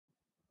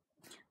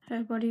Hey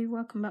everybody,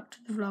 welcome back to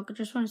the vlog. I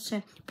just wanted to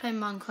say, playing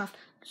Minecraft.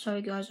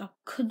 Sorry guys, I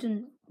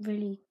couldn't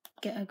really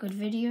get a good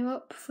video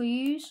up for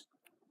yous,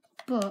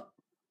 but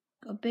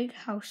got a big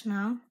house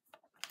now,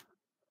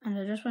 and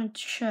I just wanted to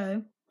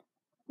show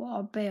what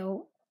I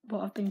built,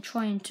 what I've been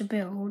trying to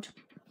build,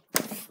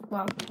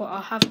 well, what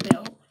I have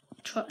built,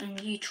 and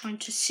you trying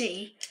to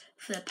see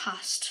for the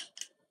past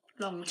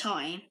long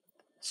time.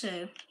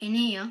 So in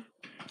here,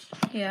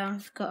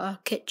 I've got a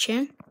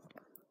kitchen.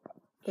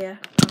 I'm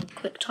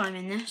quick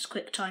timing this.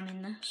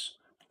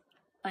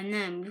 And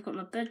then we've got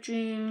my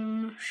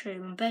bedroom, show you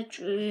my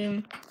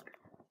bedroom,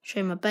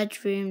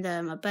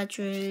 there my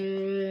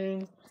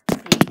bedroom,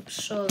 you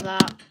saw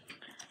that,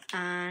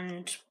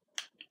 and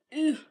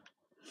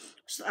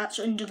so that's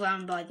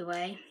underground by the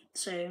way,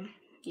 so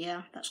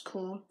yeah, that's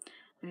cool.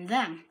 And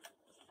then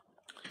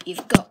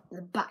you've got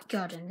the back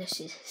garden. This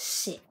is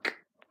sick.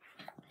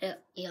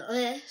 You got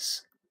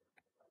this,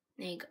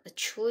 then you got the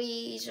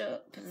trees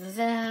up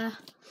there.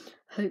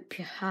 Hope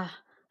you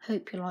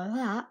like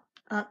that.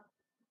 That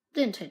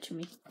didn't take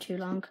me too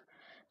long.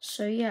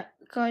 So yeah,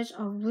 guys,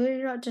 I'd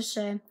really like to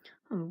say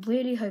I'm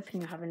really hoping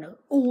you're having an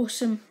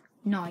awesome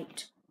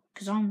night,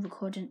 because I'm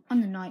recording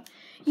on the night.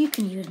 You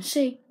can even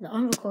see that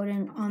I'm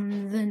recording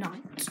on the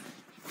night.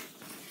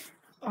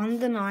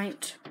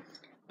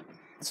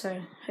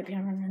 So hope you're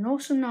having an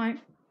awesome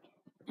night,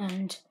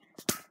 and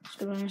that's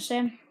what I'm gonna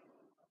say.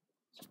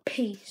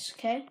 Peace,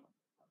 okay?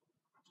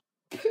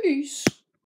 Peace.